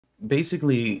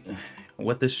basically,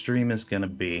 what this stream is gonna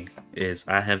be is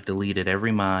I have deleted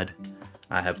every mod.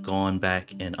 I have gone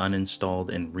back and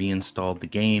uninstalled and reinstalled the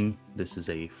game. This is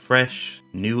a fresh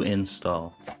new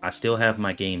install. I still have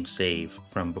my game saved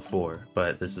from before,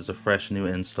 but this is a fresh new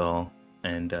install,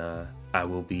 and I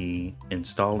will be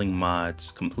installing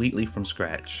mods completely from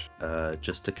scratch,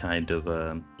 just to kind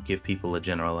of give people a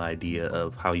general idea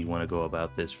of how you want to go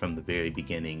about this from the very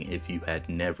beginning if you had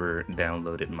never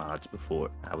downloaded mods before.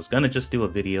 I was gonna just do a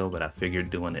video, but I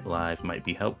figured doing it live might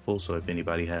be helpful, so if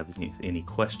anybody has any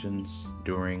questions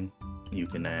during, you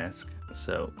can ask.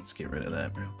 So let's get rid of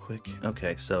that real quick.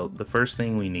 Okay, so the first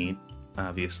thing we need,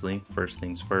 obviously, first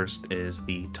things first, is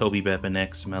the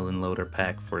Bepinex MelonLoader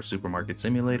pack for Supermarket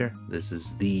Simulator. This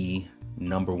is the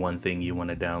 #1 thing you want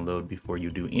to download before you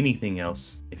do anything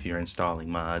else if you're installing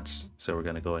mods. So we're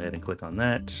going to go ahead and click on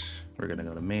that. We're going to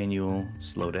go to manual,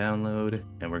 slow download,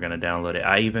 and we're going to download it.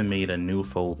 I even made a new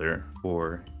folder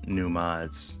for new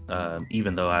mods,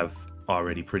 even though I've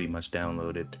already pretty much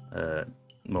downloaded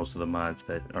most of the mods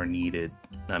that are needed.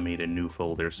 I made a new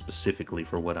folder specifically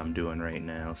for what I'm doing right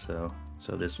now. So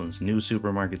this one's new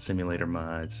Supermarket Simulator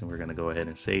mods, and we're gonna go ahead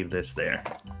and save this there.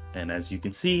 And as you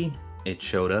can see, it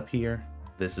showed up here.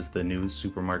 This is the new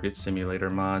Supermarket Simulator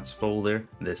mods folder.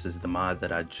 This is the mod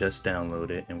that I just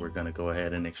downloaded, and we're gonna go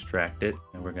ahead and extract it,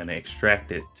 and we're gonna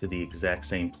extract it to the exact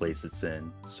same place it's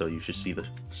in. So you should see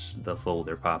the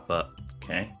folder pop up.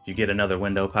 Okay, if you get another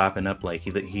window popping up like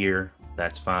here,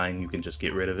 that's fine, you can just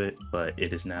get rid of it, but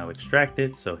it is now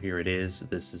extracted. So here it is.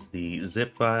 This is the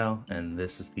zip file, and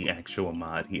this is the actual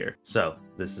mod here. So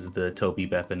this is the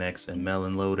Bepinex and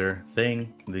MelonLoader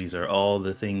thing. These are all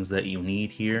the things that you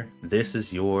need here. This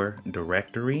is your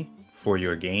directory for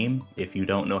your game. If you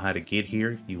don't know how to get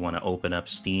here, you want to open up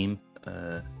Steam.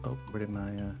 Oh, where did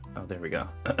my oh, there we go.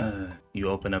 You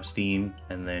open up Steam,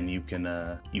 and then you can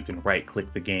right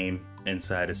click the game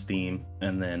inside of Steam,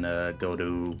 and then go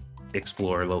to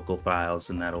explore local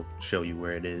files, and that'll show you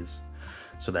where it is,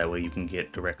 so that way you can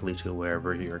get directly to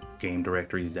wherever your game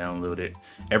directory is downloaded.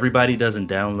 Everybody doesn't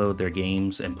download their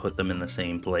games and put them in the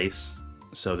same place,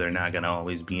 so they're not gonna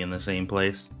always be in the same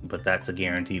place, but that's a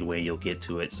guaranteed way you'll get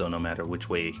to it. So no matter which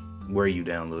way where you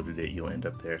downloaded it, you'll end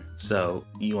up there. So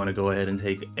you want to go ahead and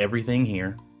take everything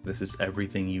here. This is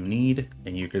everything you need,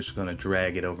 and you're just going to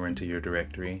drag it over into your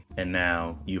directory. And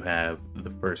now you have the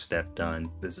first step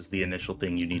done. This is the initial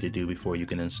thing you need to do before you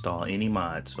can install any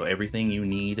mod. So everything you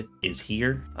need is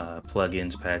here.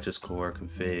 Plugins, patches, core,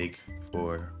 config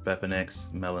for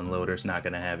Bepinex. MelonLoader is not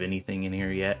going to have anything in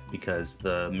here yet because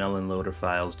the MelonLoader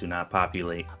files do not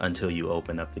populate until you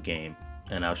open up the game.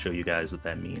 And I'll show you guys what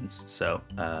that means. So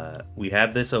we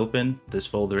have this open. This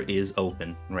folder is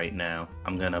open right now.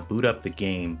 I'm gonna boot up the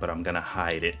game, but I'm gonna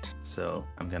hide it. So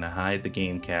I'm gonna hide the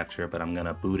game capture, but I'm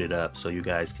gonna boot it up so you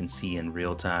guys can see in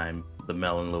real time the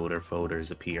MelonLoader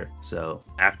folders appear. So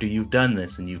after you've done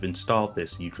this and you've installed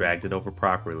this, you dragged it over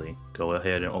properly, go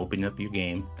ahead and open up your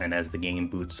game. And as the game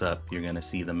boots up, you're gonna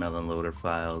see the MelonLoader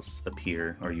files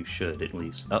appear, or you should at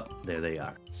least. Oh, there they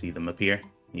are. See them appear?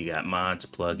 You got mods,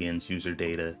 plugins, user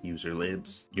data, user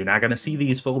libs. You're not gonna see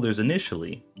these folders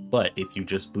initially, but if you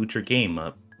just boot your game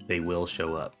up, they will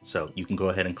show up. So you can go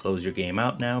ahead and close your game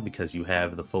out now because you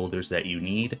have the folders that you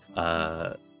need.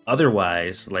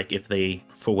 Otherwise, like if they,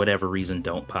 for whatever reason,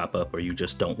 don't pop up, or you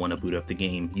just don't want to boot up the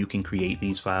game, you can create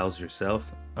these files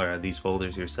yourself, or these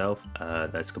folders yourself.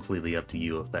 That's completely up to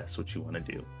you if that's what you want to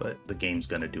do, but the game's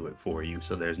gonna do it for you,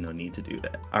 so there's no need to do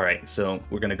that. All right, so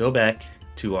we're gonna go back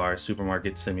to our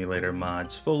Supermarket Simulator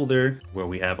mods folder where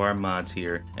we have our mods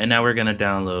here, and now we're gonna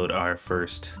download our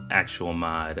first actual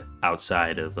mod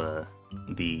outside of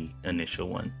the initial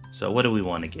one. So what do we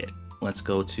want to get? Let's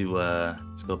go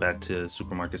back to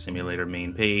Supermarket Simulator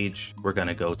main page. We're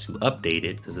gonna go to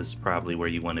updated because this is probably where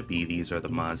you want to be. These are the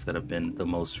mods that have been the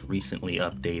most recently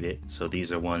updated. So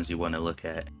these are ones you want to look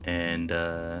at. And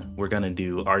we're gonna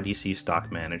do RDC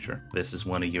Stock Manager. This is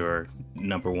one of your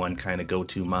 #1 kind of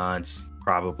go-to mods,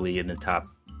 probably in the top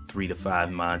 3 to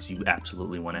 5 mods you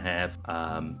absolutely want to have.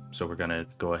 So we're gonna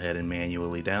go ahead and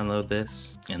manually download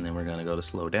this, and then we're gonna go to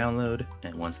slow download.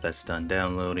 And once that's done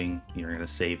downloading, you're gonna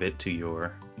save it to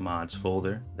your mods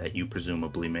folder that you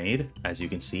presumably made. As you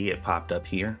can see, it popped up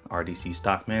here, RDC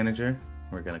Stock Manager.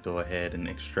 We're gonna go ahead and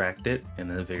extract it in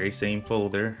the very same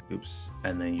folder. Oops.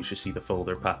 And then you should see the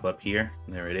folder pop up here.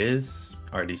 There it is,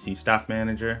 RDC Stock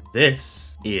Manager.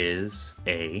 This is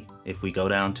if we go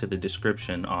down to the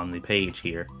description on the page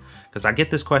here, because I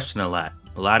get this question a lot.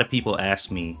 A lot of people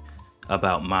ask me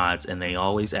about mods, and they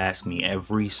always ask me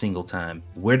every single time,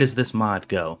 where does this mod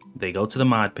go? They go to the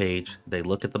mod page, they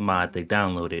look at the mod, they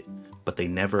download it, but they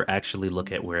never actually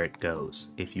look at where it goes.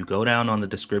 If you go down on the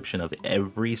description of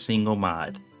every single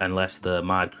mod, unless the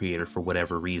mod creator for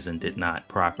whatever reason did not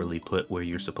properly put where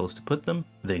you're supposed to put them,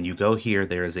 then you go here,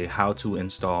 there is a how to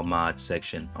install mod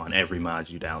section on every mod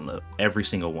you download, every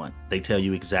single one. They tell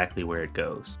you exactly where it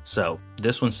goes. So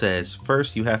this one says,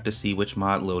 first you have to see which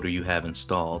mod loader you have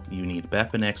installed. You need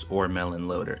Bepinex or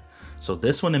MelonLoader. So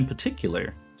this one in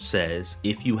particular says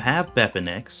if you have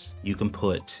Bepinex, you can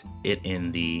put it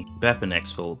in the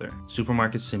Bepinex folder,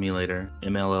 Supermarket Simulator,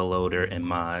 MelonLoader, and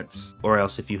mods, or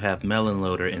else if you have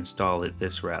MelonLoader, install it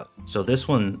this route. So this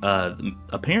one,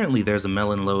 apparently there's a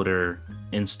MelonLoader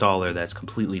installer that's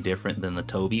completely different than the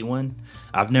Toby one.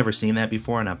 I've never seen that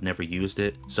before and I've never used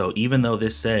it. So even though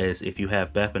this says if you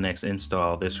have Bepinex,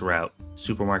 install this route,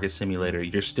 Supermarket Simulator,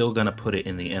 you're still gonna put it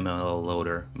in the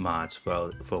MelonLoader mods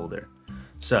folder.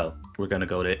 So we're gonna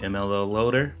go to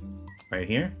MelonLoader right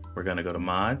here. We're gonna go to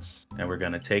mods and we're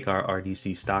gonna take our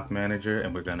RDC stock manager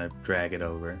and we're gonna drag it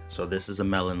over. So this is a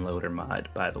MelonLoader mod,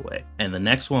 by the way. And the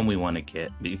next one we wanna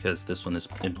get, because this one is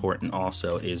important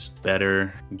also, is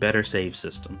better save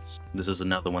systems. This is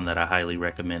another one that I highly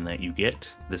recommend that you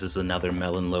get. This is another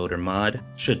MelonLoader mod,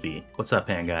 should be. What's up,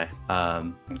 Pan Guy?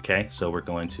 Okay, so we're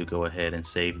going to go ahead and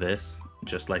save this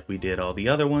just like we did all the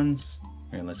other ones.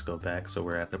 And let's go back so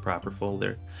we're at the proper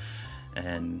folder,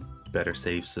 and Better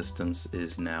Save Systems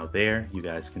is now there. You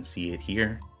guys can see it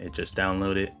here. It just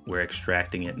downloaded. We're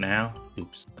extracting it now.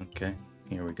 Oops. Okay,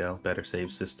 here we go. Better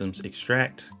Save Systems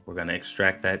extract. We're going to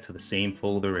extract that to the same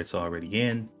folder it's already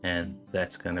in, and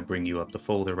that's going to bring you up the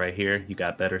folder right here. You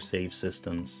got Better Save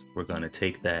Systems. We're going to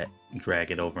take that,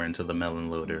 drag it over into the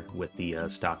MelonLoader with the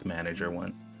stock manager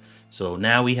one. So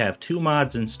now we have 2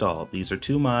 mods installed. These are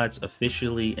 2 mods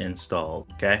officially installed,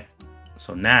 okay?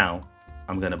 So now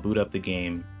I'm gonna boot up the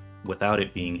game without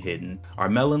it being hidden. Are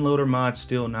MelonLoader mods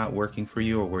still not working for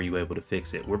you, or were you able to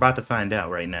fix it? We're about to find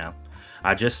out right now.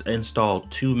 I just installed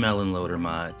 2 MelonLoader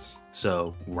mods.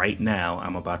 So right now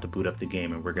I'm about to boot up the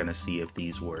game and we're gonna see if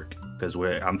these work, because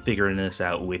I'm figuring this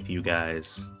out with you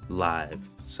guys live.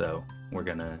 So we're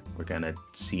gonna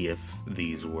see if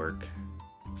these work.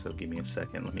 So give me a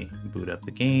second, let me boot up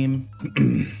the game.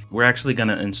 We're actually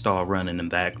gonna install Run in the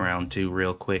background too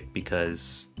real quick,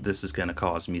 because this is gonna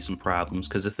cause me some problems.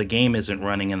 Because if the game isn't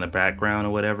running in the background or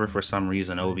whatever, for some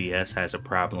reason OBS has a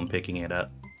problem picking it up.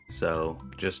 So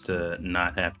just to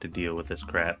not have to deal with this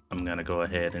crap, I'm gonna go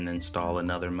ahead and install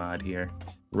another mod here.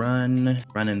 Run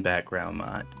in background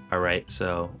mod. All right,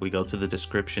 so we go to the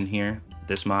description here.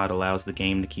 This mod allows the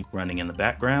game to keep running in the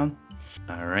background.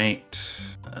 All right,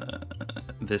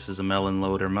 this is a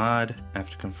MelonLoader mod.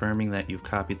 After confirming that you've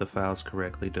copied the files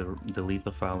correctly, delete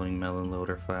the following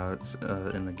MelonLoader files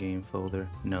in the game folder.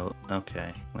 No,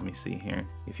 okay, let me see here.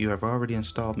 If you have already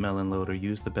installed MelonLoader,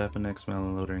 use the Bepinex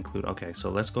MelonLoader include. Okay, so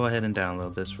let's go ahead and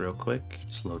download this real quick.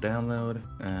 Slow download,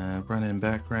 run in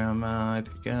background mod,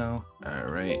 go. All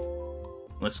right,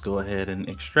 let's go ahead and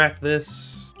extract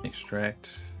this,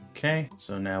 extract. Okay,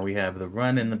 so now we have the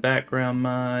Run in the background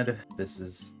mod. This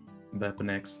is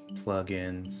Bepinex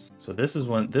plugins. So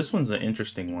this one's an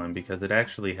interesting one, because it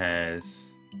actually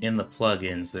has, in the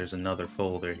plugins, there's another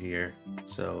folder here.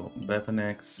 So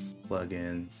Bepinex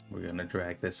plugins, we're gonna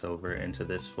drag this over into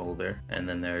this folder, and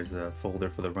then there's a folder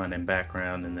for the Run in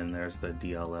background, and then there's the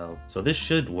DLL. So this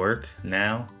should work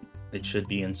now. It should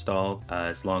be installed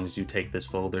as long as you take this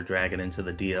folder, drag it into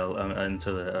the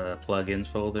plugins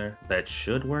folder. That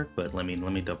should work, but let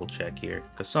me double check here,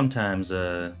 because sometimes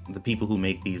the people who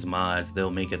make these mods, they'll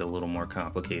make it a little more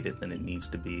complicated than it needs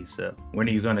to be. So when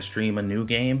are you gonna stream a new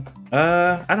game?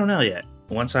 I don't know yet.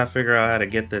 Once I figure out how to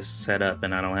get this set up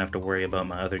and I don't have to worry about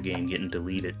my other game getting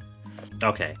deleted.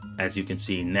 Okay, as you can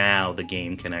see now, the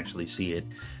game can actually see it,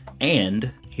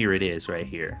 and here it is right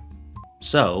here.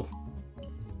 So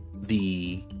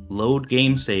the load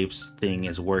game saves thing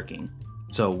is working.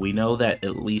 So we know that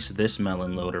at least this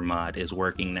MelonLoader mod is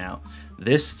working now.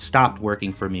 This stopped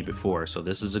working for me before, so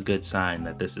this is a good sign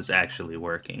that this is actually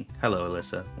working. Hello,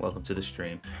 Alyssa. Welcome to the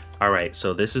stream. All right,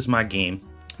 so this is my game.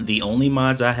 The only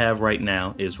mods I have right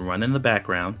now is Run in the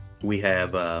background. We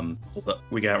have,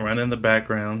 we got Run in the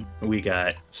background, we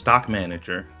got Stock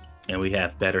Manager, and we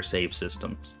have Better Save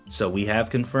Systems. So we have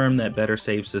confirmed that Better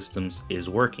Save Systems is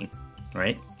working,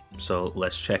 right? So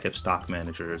let's check if Stock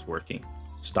Manager is working.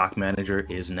 Stock Manager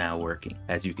is now working.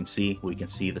 As you can see, we can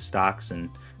see the stocks and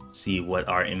see what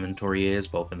our inventory is,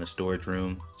 both in the storage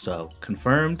room. So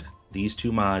confirmed, these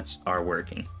two mods are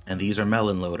working. And these are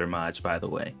MelonLoader mods, by the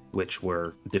way, which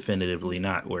were definitively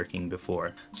not working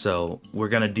before. So we're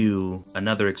gonna do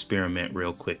another experiment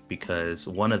real quick, because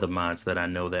one of the mods that I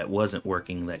know that wasn't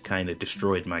working, that kind of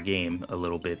destroyed my game a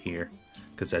little bit here.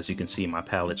 Because as you can see, my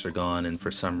pallets are gone, and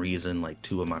for some reason, like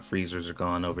 2 of my freezers are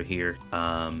gone over here,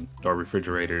 or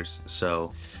refrigerators.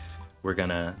 So we're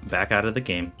gonna back out of the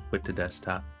game, quit to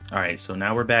desktop. All right, so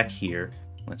now we're back here.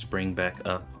 Let's bring back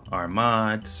up our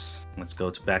mods. Let's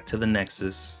go back to the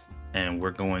Nexus, and we're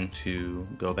going to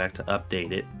go back to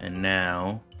update it. And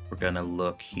now we're gonna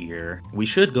look here. We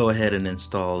should go ahead and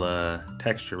install a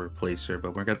texture replacer,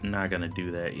 but we're not gonna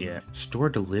do that yet. Store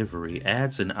delivery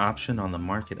adds an option on the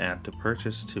market app to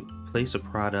place a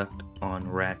product on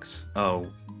racks. Oh,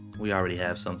 we already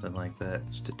have something like that.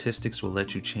 Statistics will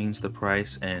let you change the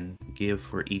price and give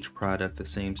for each product the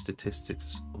same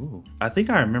statistics. Ooh, I think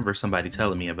I remember somebody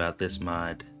telling me about this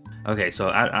mod. Okay, so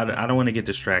I don't want to get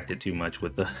distracted too much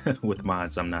with the with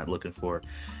mods I'm not looking for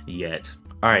yet.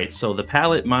 All right, so the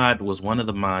palette mod was one of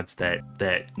the mods that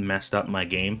messed up my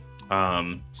game.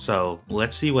 So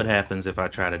let's see what happens if I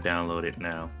try to download it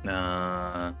now.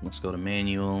 Let's go to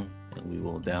manual, and we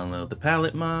will download the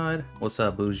palette mod. What's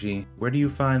up, Bougie? Where do you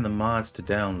find the mods to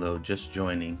download? Just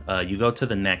joining. You go to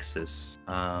the Nexus.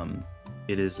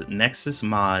 It is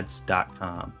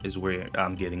nexusmods.com is where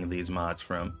I'm getting these mods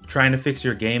from. Trying to fix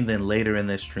your game, then later in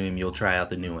this stream you'll try out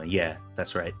the new one. Yeah,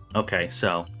 that's right. Okay,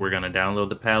 so we're gonna download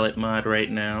the palette mod right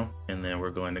now, and then we're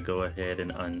going to go ahead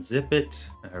and unzip it.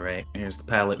 All right, here's the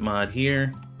palette mod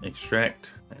here.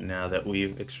 Extract. And now that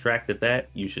we've extracted that,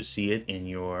 you should see it in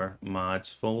your mods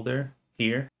folder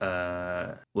here.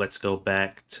 Let's go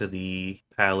back to the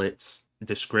palette's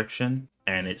description,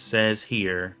 and it says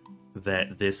here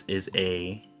that this is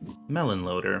a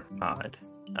MelonLoader mod,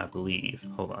 I believe.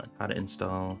 Hold on. How to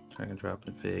install, drag and drop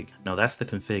config. No, that's the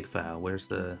config file. Where's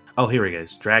the... Oh, here it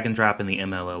is. Drag and drop in the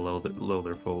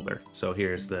MelonLoader folder. So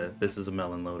here's this is a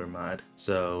MelonLoader mod.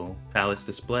 So palettes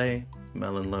display,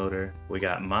 MelonLoader. We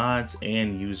got mods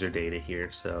and user data here.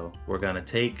 So we're gonna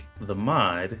take the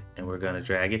mod and we're gonna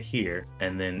drag it here.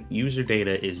 And then user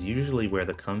data is usually where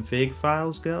the config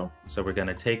files go. So we're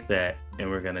gonna take that and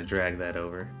we're gonna drag that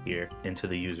over here into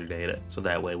the user data. So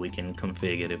that way we can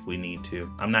config it if we need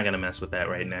to. I'm not gonna mess with that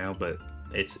right now, but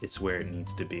it's where it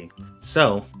needs to be.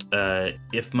 So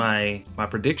if my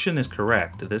prediction is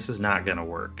correct, this is not gonna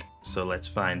work. So let's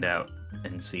find out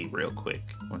and see real quick.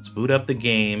 Let's boot up the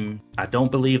game. I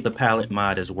don't believe the palette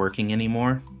mod is working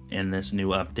anymore in this new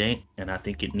update, and I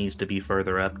think it needs to be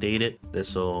further updated.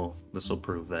 This'll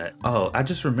prove that. Oh, I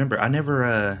just remember I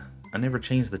never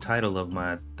changed the title of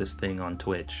this thing on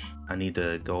Twitch. I need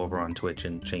to go over on Twitch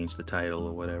and change the title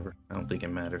or whatever. I don't think it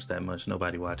matters that much.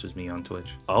 Nobody watches me on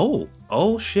Twitch.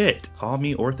 Oh shit. Call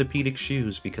me orthopedic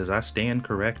shoes because I stand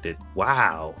corrected.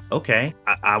 Wow. Okay.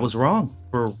 I was wrong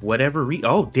for whatever reason.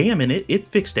 Oh, damn, and it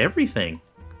fixed everything.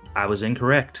 I was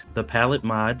incorrect. The palette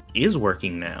mod is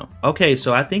working now. Okay,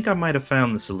 so I think I might have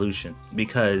found the solution,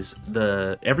 because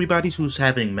everybody who's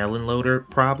having MelonLoader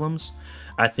problems,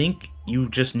 I think you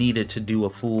just needed to do a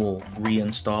full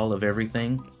reinstall of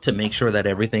everything to make sure that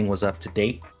everything was up to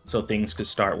date so things could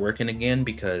start working again,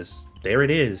 because there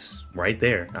it is right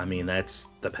there. I mean,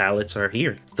 the palettes are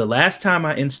here. The last time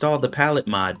I installed the palette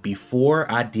mod before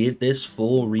I did this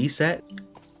full reset,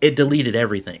 it deleted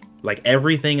everything. Like,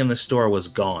 everything in the store was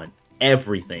gone.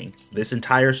 Everything. This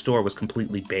entire store was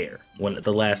completely bare when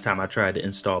the last time I tried to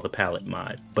install the palette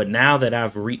mod. But now that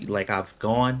I've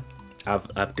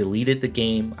deleted the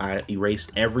game, I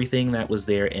erased everything that was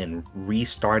there and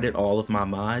restarted all of my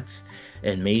mods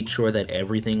and made sure that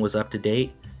everything was up to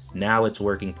date. Now it's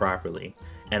working properly.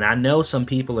 And I know some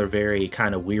people are very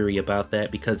kind of weary about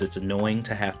that because it's annoying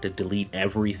to have to delete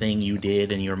everything you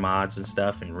did in your mods and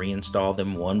stuff and reinstall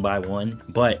them one by one.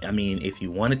 But I mean, if you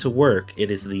want it to work,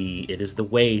 it is the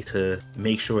way to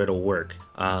make sure it'll work.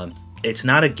 It's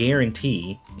not a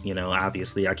guarantee, you know,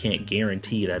 obviously I can't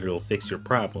guarantee that it'll fix your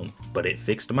problem, but it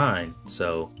fixed mine.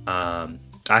 So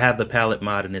I have the palette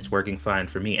mod and it's working fine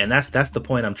for me. And that's the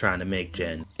point I'm trying to make,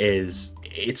 Jen, is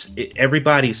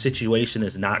everybody's situation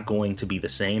is not going to be the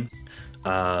same.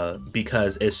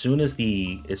 Because as soon as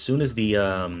the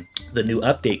new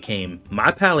update came,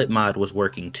 my palette mod was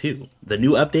working too. The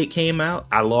new update came out,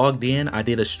 I logged in, I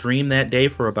did a stream that day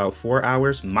for about 4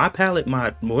 hours. My palette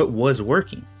mod was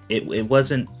working. It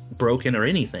wasn't broken or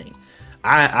anything.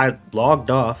 I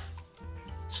logged off,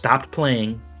 stopped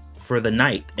playing for the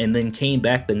night, and then came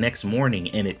back the next morning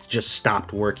and it just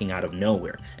stopped working out of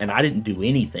nowhere. And I didn't do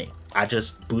anything. I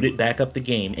just booted back up the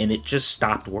game and it just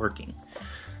stopped working.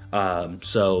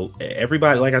 So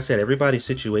everybody, like I said, everybody's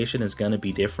situation is going to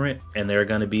be different, and there are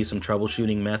going to be some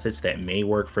troubleshooting methods that may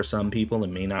work for some people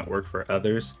and may not work for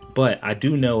others. But I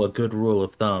do know a good rule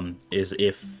of thumb is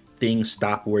if things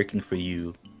stop working for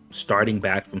you, starting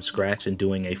back from scratch and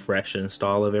doing a fresh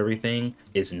install of everything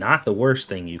is not the worst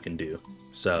thing you can do.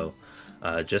 So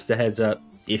just a heads up,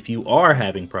 if you are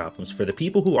having problems, for the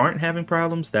people who aren't having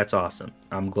problems, that's awesome.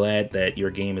 I'm glad that your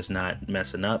game is not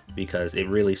messing up, because it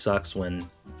really sucks when,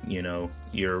 you know,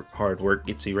 your hard work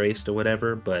gets erased or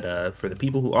whatever. But for the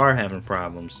people who are having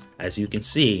problems, as you can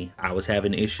see, I was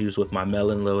having issues with my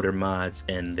MelonLoader mods,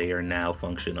 and they are now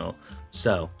functional.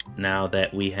 So now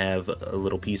that we have a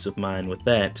little peace of mind with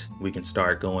that, we can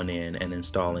start going in and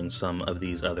installing some of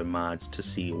these other mods to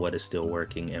see what is still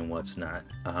working and what's not.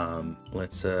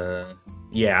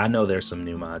 Yeah, I know there's some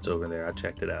new mods over there. I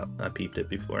checked it out. I peeped it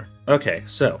before. Okay,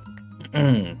 so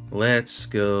let's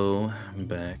go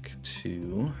back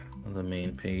to the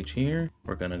main page here.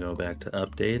 We're gonna go back to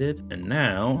updated, and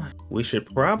now we should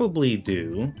probably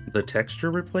do the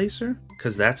texture replacer,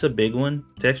 because that's a big one.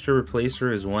 Texture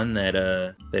replacer is one that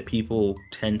that people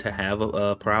tend to have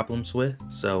problems with.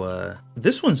 So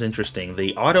this one's interesting.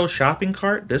 The auto shopping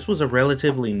cart, this was a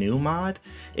relatively new mod.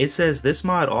 It says this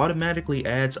mod automatically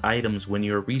adds items when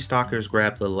your restockers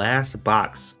grab the last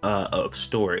box of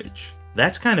storage.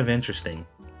 That's kind of interesting.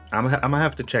 I'm gonna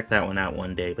have to check that one out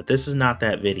one day, but this is not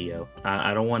that video.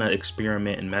 I don't want to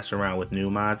experiment and mess around with new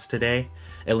mods today,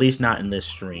 at least not in this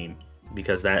stream,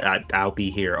 because I'll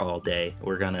be here all day.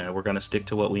 We're gonna stick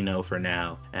to what we know for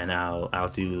now, and I'll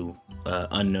do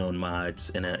unknown mods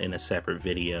in a separate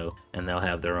video, and they'll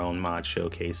have their own mod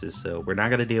showcases. So we're not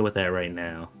gonna deal with that right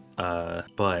now.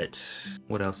 But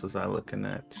what else was I looking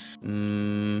at?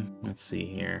 Let's see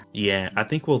here. Yeah, I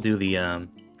think we'll do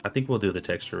the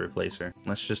texture replacer.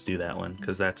 Let's just do that one,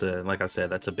 because that's like I said,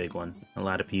 that's a big one. A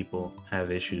lot of people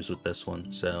have issues with this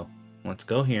one. So let's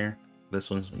go here.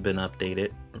 This one's been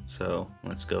updated. So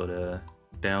let's go to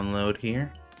download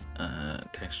here.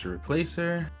 Texture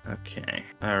replacer. Okay.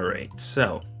 All right.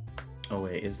 So, oh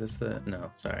wait, is this the,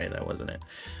 no, sorry, that wasn't it.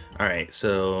 All right.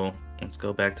 So let's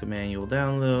go back to manual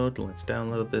download. Let's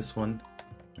download this one.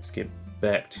 Let's get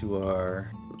back to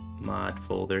our mod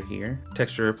folder here.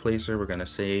 Texture replacer, we're gonna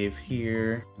save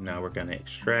here. Now we're gonna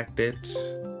extract it.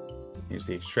 Here's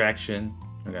the extraction.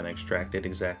 We're gonna extract it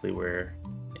exactly where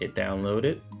it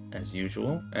downloaded, as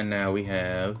usual. And now we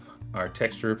have our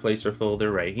texture replacer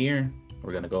folder right here.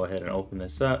 We're gonna go ahead and open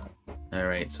this up. All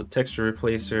right, so texture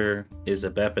replacer is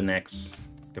a Bepinex,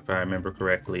 if I remember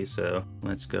correctly. So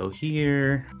let's go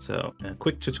here. So a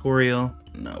quick tutorial.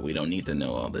 No, we don't need to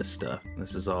know all this stuff.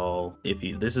 This is all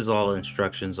this is all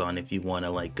instructions on if you want to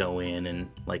like go in and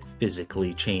like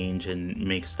physically change and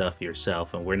make stuff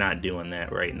yourself, and we're not doing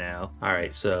that right now. All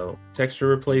right, so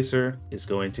texture replacer is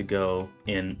going to go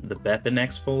in the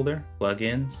Bepinex folder,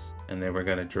 plugins, and then we're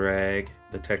going to drag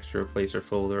the texture replacer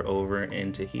folder over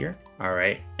into here. All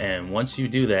right, and once you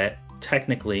do that,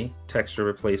 technically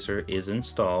texture replacer is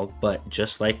installed, but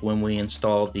just like when we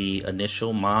installed the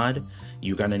initial mod,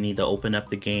 you're gonna need to open up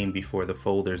the game before the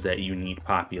folders that you need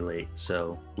populate.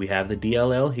 So we have the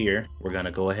DLL here. We're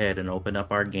gonna go ahead and open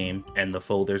up our game, and the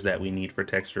folders that we need for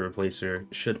texture replacer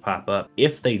should pop up.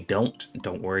 If they don't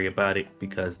worry about it,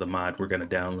 because the mod we're gonna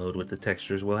download with the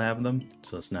textures will have them,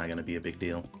 so it's not gonna be a big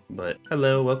deal. But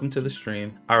hello, welcome to the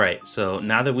stream. All right, so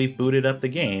now that we've booted up the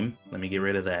game, let me get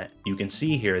rid of that. You can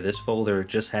see here, this folder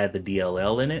just had the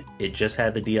DLL in it. It just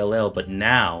had the DLL, but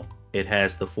now it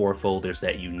has the 4 folders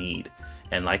that you need.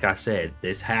 And like I said,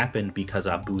 this happened because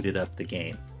I booted up the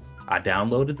game. I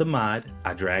downloaded the mod,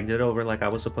 I dragged it over like I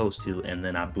was supposed to, and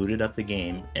then I booted up the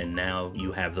game, and now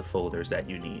you have the folders that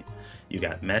you need. You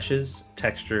got meshes,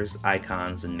 textures,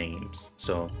 icons, and names.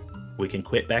 So we can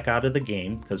quit back out of the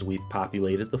game because we've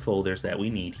populated the folders that we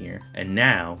need here. And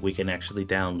now we can actually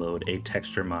download a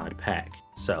texture mod pack.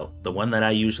 So the one that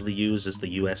I usually use is the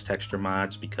US texture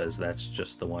mods, because that's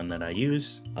just the one that I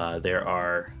use. There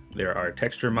are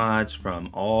texture mods from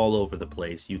all over the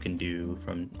place. You can do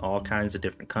from all kinds of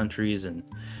different countries and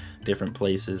different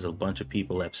places. A bunch of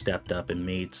people have stepped up and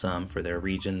made some for their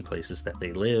region, places that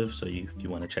they live. So if you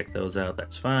want to check those out,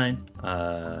 that's fine.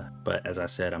 But as I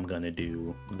said, I'm going to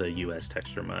do the US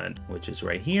texture mod, which is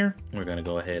right here. We're going to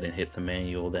go ahead and hit the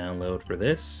manual download for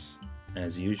this.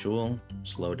 As usual,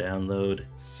 slow download.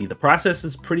 See, the process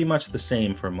is pretty much the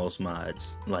same for most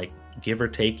mods. Like, give or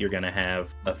take, you're gonna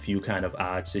have a few kind of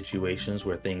odd situations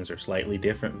where things are slightly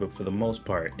different, but for the most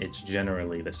part, it's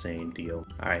generally the same deal.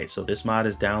 All right, so this mod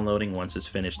is downloading. Once it's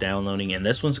finished downloading, and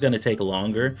this one's gonna take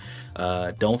longer.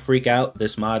 Don't freak out.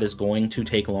 This mod is going to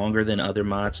take longer than other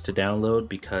mods to download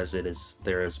because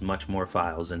there is much more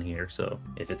files in here. So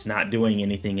if it's not doing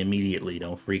anything immediately,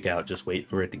 don't freak out. Just wait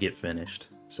for it to get finished.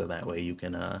 So that way you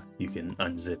can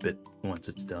unzip it once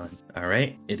it's done. All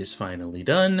right, it is finally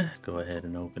done. Let's go ahead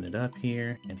and open it up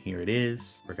here, and here it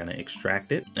is. We're gonna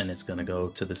extract it, and it's gonna go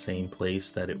to the same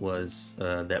place that it was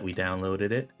that we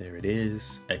downloaded it. There it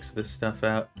is. X this stuff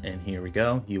out, and here we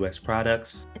go. U.S.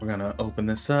 products. We're gonna open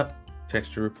this up.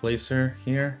 Texture replacer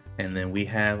here, and then we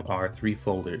have our 3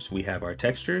 folders. We have our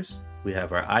textures, we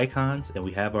have our icons, and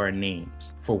we have our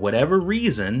names. For whatever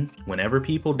reason, whenever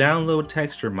people download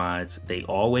texture mods, they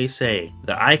always say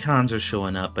the icons are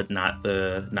showing up but not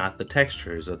the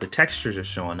textures, or the textures are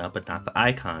showing up but not the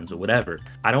icons, or whatever.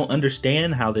 I don't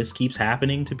understand how this keeps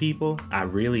happening to people. I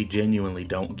really genuinely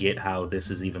don't get how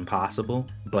this is even possible.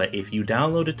 But if you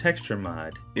download a texture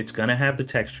mod, it's gonna have the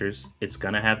textures, it's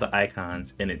gonna have the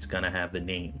icons, and it's gonna have the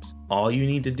names. All you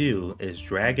need to do is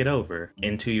drag it over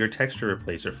into your texture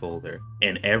replacer folder,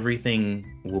 and everything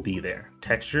will be there.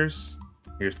 Textures,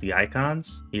 here's the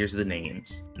icons, here's the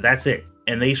names. That's it.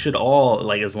 And they should all,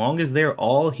 like, as long as they're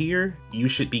all here, you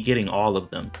should be getting all of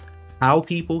them. How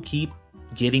people keep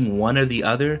getting one or the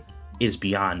other is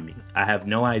beyond me. I have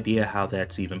no idea how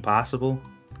that's even possible,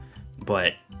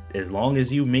 but as long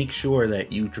as you make sure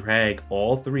that you drag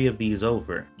all 3 of these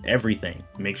over, everything,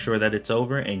 make sure that it's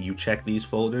over, and you check these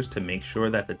folders to make sure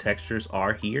that the textures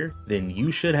are here, then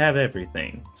you should have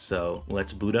everything. So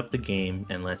let's boot up the game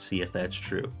and let's see if that's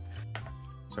true.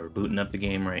 So we're booting up the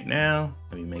game right now.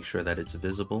 Let me make sure that it's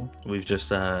visible. We've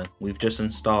just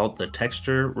installed the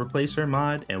texture replacer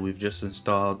mod, and we've just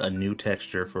installed a new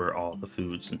texture for all the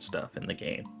foods and stuff in the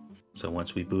game. So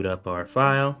once we boot up our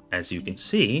file, as you can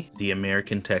see, the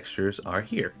American textures are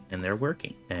here and they're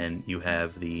working. And you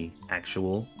have the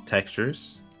actual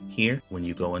textures here. When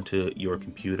you go into your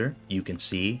computer, you can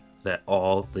see that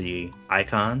all the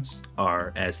icons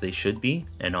are as they should be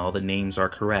and all the names are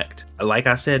correct. Like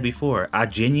I said before, I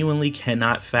genuinely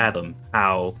cannot fathom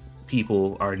how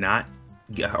people are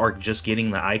just getting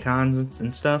the icons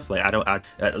and stuff. Like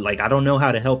I don't know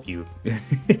how to help you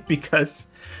because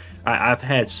I've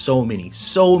had so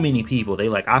many people. They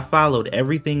like, I followed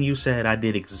everything you said. I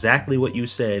did exactly what you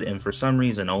said. And for some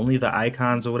reason, only the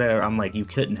icons or whatever, I'm like, you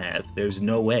couldn't have. There's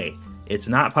no way. It's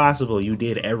not possible you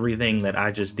did everything that I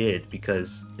just did,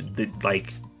 because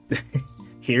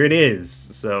here it is.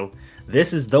 So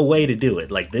this is the way to do it.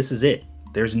 Like, this is it.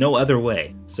 There's no other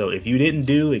way. So if you didn't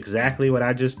do exactly what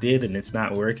I just did and it's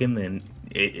not working, then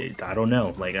I don't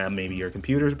know, like maybe your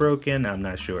computer's broken, I'm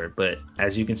not sure. But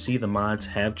as you can see, the mods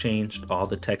have changed. All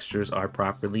the textures are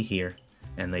properly here,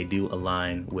 and they do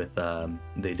align with the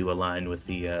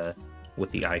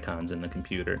icons in the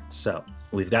computer. So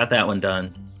we've got that one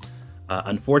done.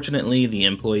 Unfortunately, the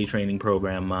employee training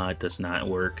program mod does not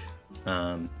work.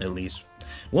 At least,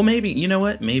 well, maybe, you know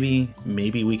what, maybe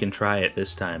we can try it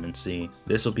this time and see.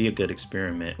 This will be a good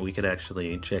experiment. We could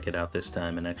actually check it out this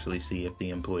time and actually see if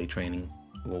the employee training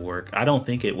will work. I don't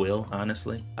think it will,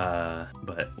 honestly,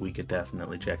 but we could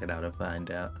definitely check it out and find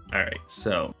out. All right,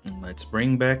 so let's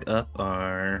bring back up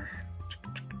our,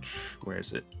 where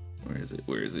is it?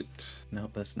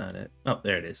 Nope, that's not it. Oh,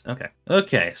 there it is.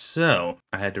 Okay, so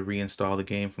I had to reinstall the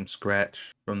game from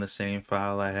scratch from the same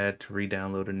file. I had to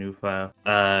re-download a new file.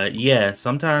 Yeah,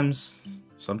 sometimes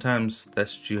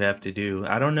that's what you have to do.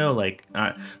 I don't know, like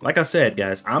I said,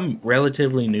 guys, I'm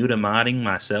relatively new to modding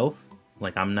myself.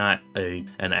 Like, I'm not an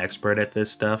expert at this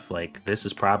stuff. Like, this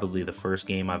is probably the first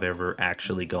game I've ever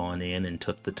actually gone in and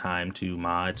took the time to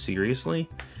mod seriously.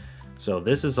 So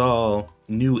this is all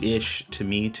new-ish to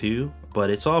me too, but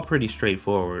it's all pretty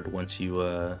straightforward once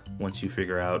you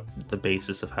figure out the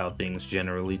basis of how things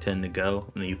generally tend to go,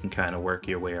 and then you can kind of work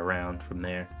your way around from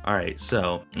there. All right,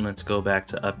 so let's go back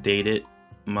to updated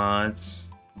mods,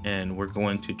 and we're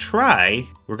going to try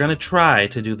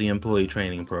to do the employee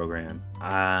training program.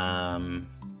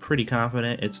 Pretty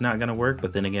confident it's not gonna work,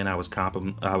 but then again, I was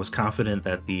confident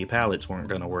that the palettes weren't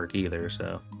gonna work either,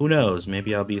 so who knows,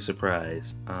 maybe I'll be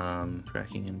surprised.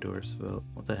 Tracking endorse vote,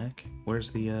 what the heck?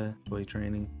 Where's the employee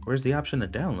training? Where's the option to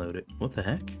download it? What the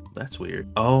heck? That's weird.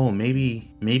 Oh, maybe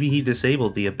he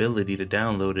disabled the ability to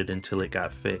download it until it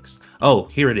got fixed. Oh,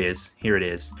 here it is.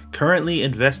 Currently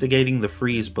investigating the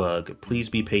freeze bug. Please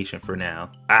be patient for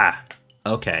now.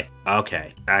 Okay,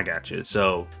 I got you.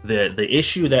 So the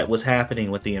issue that was happening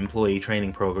with the employee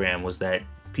training program was that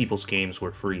people's games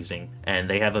were freezing, and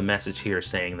they have a message here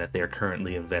saying that they're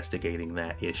currently investigating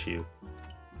that issue,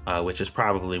 which is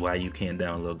probably why you can't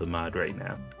download the mod right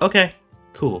now. Okay,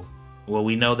 cool. Well,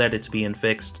 we know that it's being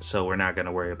fixed, so we're not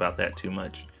gonna worry about that too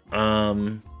much.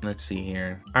 Let's see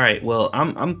here. All right, well,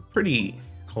 I'm pretty.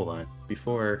 Hold on.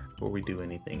 Before we do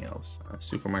anything else,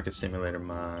 Supermarket Simulator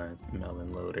mod,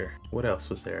 MelonLoader. What else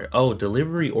was there? Oh,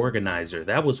 Delivery Organizer.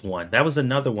 That was one. That was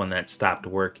another one that stopped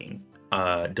working.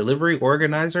 Delivery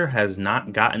Organizer has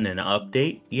not gotten an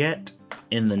update yet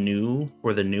in the new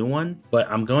one, but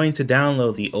I'm going to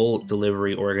download the old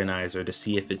Delivery Organizer to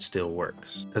see if it still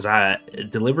works. Because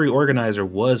Delivery Organizer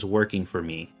was working for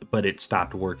me, but it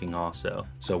stopped working also.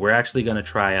 So we're actually going to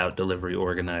try out Delivery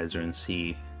Organizer and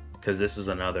see, because this is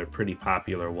another pretty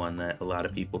popular one that a lot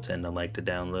of people tend to like to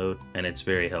download, and it's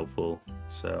very helpful.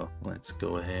 So let's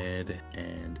go ahead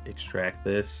and extract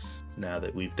this. Now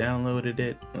that we've downloaded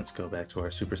it, let's go back to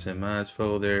our Super Sim Mods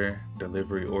folder,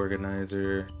 Delivery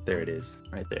Organizer. There it is,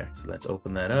 right there. So let's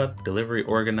open that up. Delivery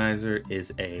Organizer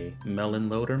is a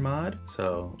MelonLoader mod.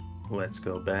 So let's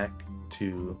go back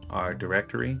to our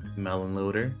directory,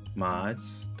 MelonLoader,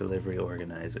 mods, Delivery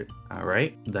Organizer. All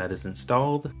right, that is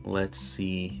installed. Let's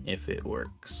see if it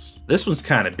works. This one's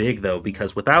kind of big though,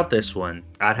 because without this one,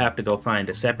 I'd have to go find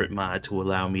a separate mod to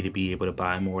allow me to be able to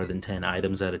buy more than 10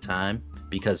 items at a time,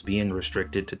 because being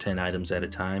restricted to 10 items at a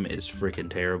time is freaking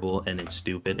terrible and it's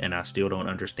stupid, and I still don't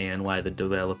understand why the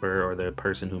developer or the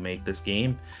person who made this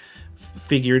game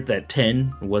figured that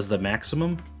 10 was the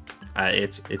maximum.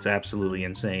 It's absolutely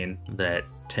insane that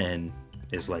 10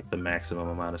 is like the maximum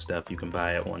amount of stuff you can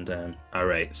buy at one time. All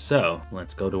right, so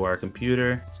let's go to our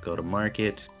computer. Let's go to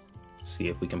market, see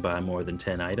if we can buy more than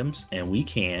 10 items, and we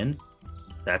can.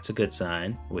 That's a good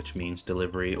sign, which means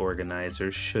Delivery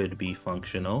Organizer should be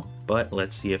functional. But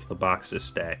let's see if the boxes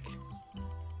stack.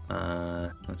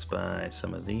 Let's buy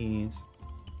some of these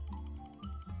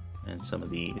and some of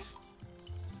these.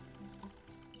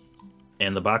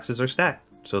 And the boxes are stacked.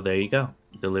 So there you go.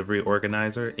 Delivery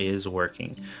Organizer is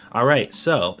working. All right,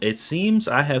 so it seems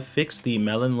I have fixed the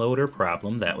MelonLoader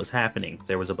problem that was happening.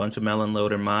 There was a bunch of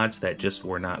MelonLoader mods that just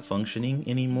were not functioning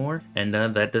anymore, and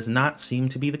that does not seem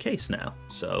to be the case now.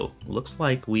 So looks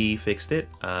like we fixed it.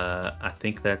 I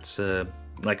think that's,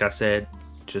 like I said,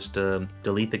 just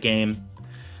delete the game,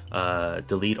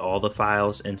 delete all the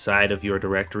files inside of your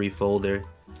directory folder,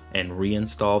 and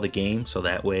reinstall the game, so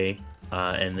that way,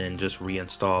 and then just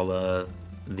reinstall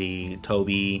the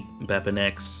Toby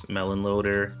Bepinex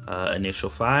MelonLoader initial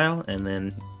file, and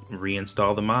then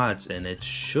reinstall the mods, and it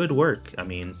should work. I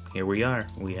mean, here we are.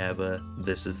 We have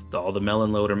this is all the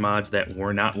MelonLoader mods that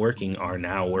were not working are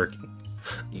now working.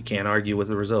 You can't argue with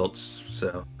the results.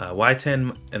 So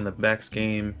Y10 in the Bex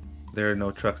game, there are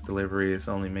no trucks deliveries,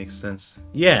 only makes sense.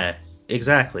 Yeah,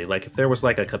 exactly. Like if there was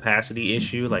like a capacity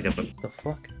issue, like if the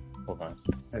fuck, hold on.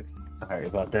 Okay. Sorry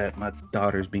about that. My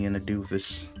daughter's being a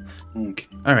doofus.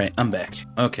 All right, I'm back.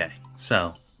 Okay,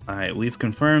 so, all right, we've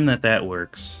confirmed that that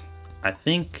works. I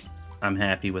think I'm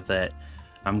happy with that.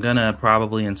 I'm gonna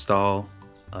probably install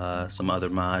some other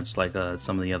mods, like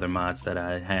some of the other mods that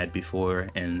I had before,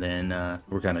 and then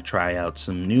we're gonna try out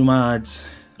some new mods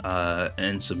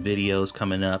and some videos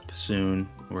coming up soon.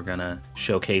 We're gonna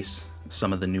showcase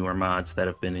some of the newer mods that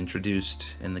have been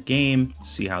introduced in the game,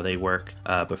 see how they work.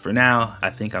 But for now, I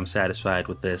think I'm satisfied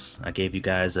with this. I gave you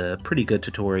guys a pretty good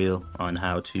tutorial on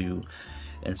how to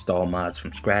install mods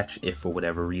from scratch if for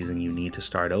whatever reason you need to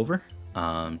start over.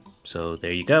 So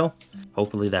there you go.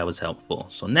 Hopefully that was helpful.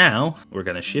 So now we're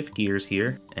gonna shift gears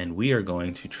here and we are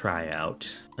going to try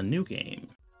out a new game.